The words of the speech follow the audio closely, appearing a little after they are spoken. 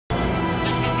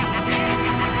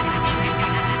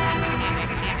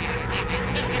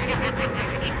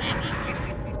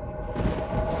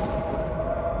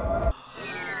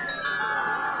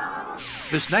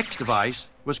This next device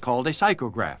was called a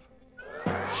psychograph.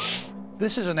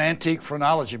 This is an antique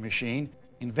phrenology machine,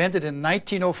 invented in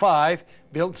 1905,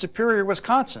 built in Superior,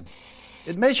 Wisconsin.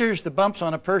 It measures the bumps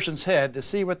on a person's head to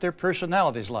see what their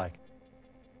personality's like.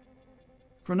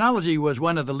 Phrenology was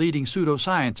one of the leading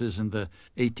pseudo-sciences in the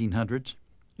 1800s.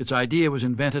 Its idea was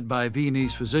invented by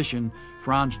Viennese physician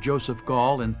Franz Joseph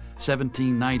Gall in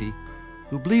 1790,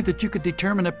 who believed that you could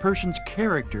determine a person's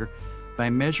character by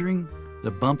measuring the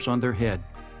bumps on their head.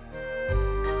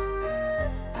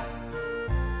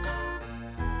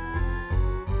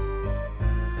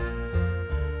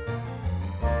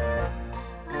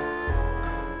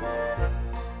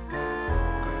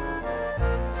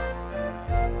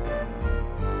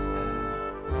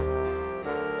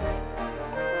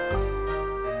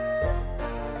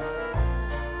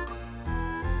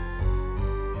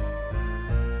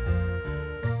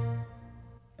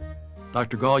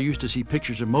 Dr. Gall used to see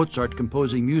pictures of Mozart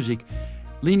composing music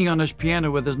leaning on his piano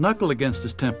with his knuckle against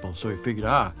his temple, so he figured,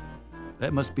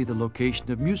 that must be the location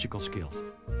of musical skills.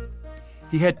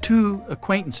 He had two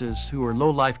acquaintances who were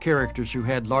low-life characters who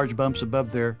had large bumps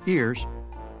above their ears,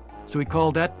 so he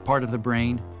called that part of the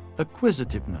brain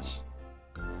acquisitiveness.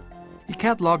 He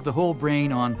cataloged the whole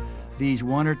brain on these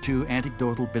one or two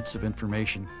anecdotal bits of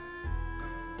information.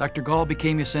 Dr. Gall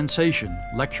became a sensation,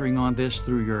 lecturing on this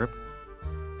through Europe.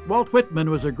 Walt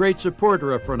Whitman was a great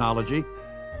supporter of phrenology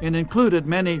and included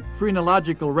many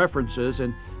phrenological references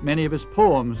in many of his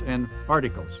poems and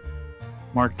articles.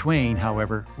 Mark Twain,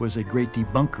 however, was a great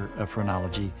debunker of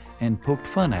phrenology and poked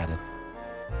fun at it.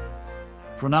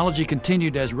 Phrenology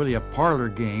continued as really a parlor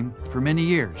game for many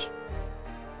years.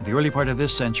 In the early part of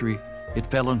this century, it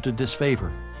fell into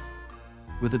disfavor.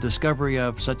 With the discovery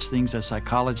of such things as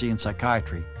psychology and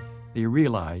psychiatry, they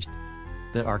realized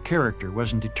that our character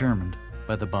wasn't determined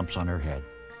by the bumps on her head.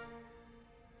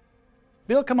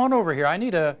 Bill, come on over here. I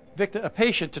need a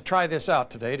patient to try this out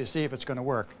today to see if it's going to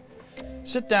work.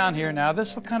 Sit down here now.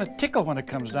 This will kind of tickle when it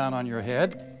comes down on your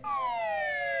head.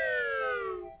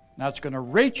 Now it's going to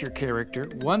rate your character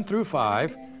 1 through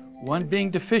 5, 1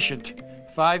 being deficient,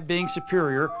 5 being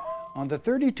superior, on the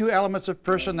 32 elements of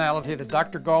personality that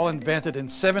Dr. Gall invented in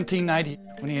 1790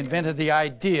 when he invented the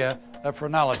idea of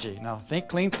phrenology. Now think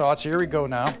clean thoughts. Here we go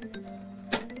now.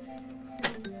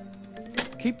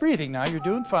 Keep breathing now, you're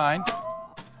doing fine.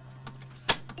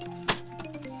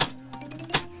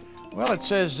 Well, it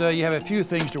says you have a few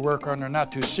things to work on. They're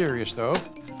not too serious, though.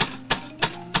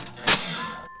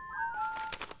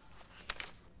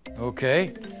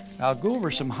 Okay, I'll go over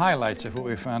some highlights of what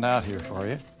we found out here for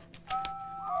you.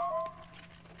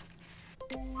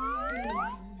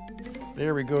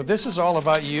 There we go. This is all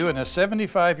about you and a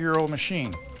 75-year-old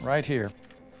machine right here.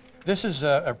 This is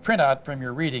a printout from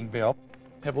your reading, Bill.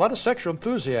 You have a lot of sexual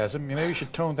enthusiasm. Maybe you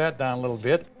should tone that down a little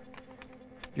bit.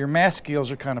 Your math skills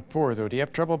are kind of poor, though. Do you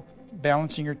have trouble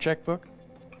balancing your checkbook?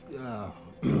 Yeah.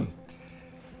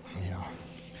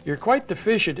 You're quite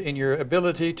deficient in your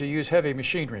ability to use heavy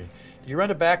machinery. Do you run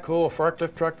a backhoe, a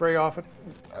forklift truck very often?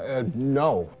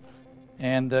 No.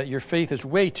 And your faith is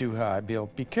way too high, Bill.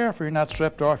 Be careful you're not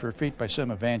swept off your feet by some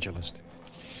evangelist.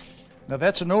 Now,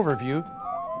 that's an overview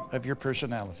of your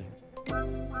personality.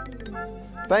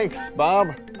 Thanks,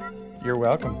 Bob. You're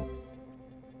welcome.